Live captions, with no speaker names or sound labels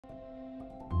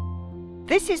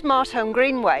This is Martone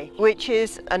Greenway, which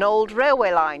is an old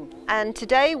railway line, and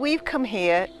today we've come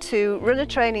here to run a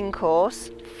training course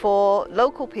for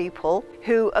local people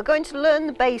who are going to learn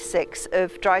the basics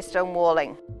of dry stone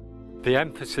walling. The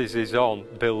emphasis is on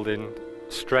building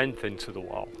strength into the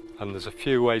wall, and there's a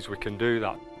few ways we can do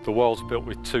that. The wall's built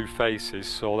with two faces,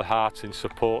 so the hearting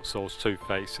supports those two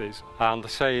faces, and the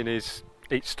saying is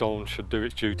each stone should do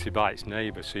its duty by its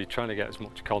neighbour, so you're trying to get as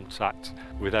much contact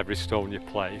with every stone you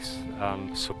place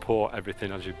and support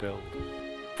everything as you build.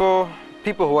 For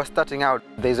people who are starting out,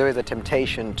 there's always a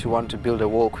temptation to want to build a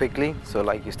wall quickly. So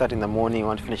like you start in the morning, you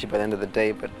want to finish it by the end of the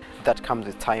day, but that comes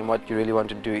with time. What you really want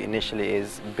to do initially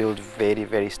is build very,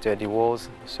 very sturdy walls.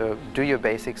 So do your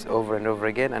basics over and over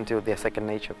again until they're second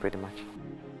nature pretty much.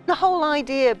 The whole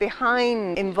idea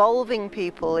behind involving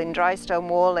people in dry stone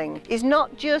walling is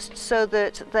not just so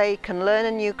that they can learn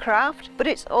a new craft, but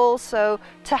it's also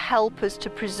to help us to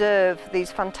preserve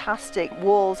these fantastic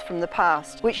walls from the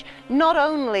past, which not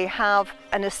only have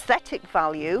an aesthetic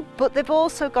value, but they've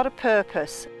also got a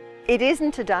purpose. It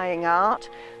isn't a dying art.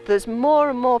 There's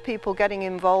more and more people getting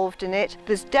involved in it.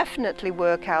 There's definitely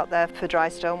work out there for dry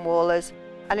stone wallers.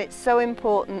 And it's so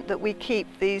important that we keep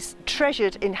these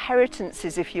treasured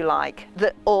inheritances, if you like,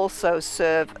 that also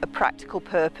serve a practical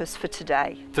purpose for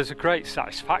today. There's a great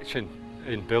satisfaction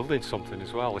in building something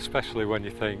as well, especially when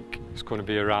you think it's going to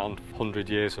be around 100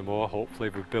 years or more, hopefully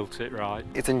if we've built it right.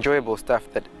 It's enjoyable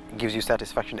stuff that gives you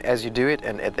satisfaction as you do it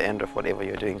and at the end of whatever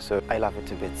you're doing, so I love it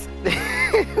to bits.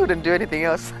 Wouldn't do anything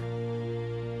else.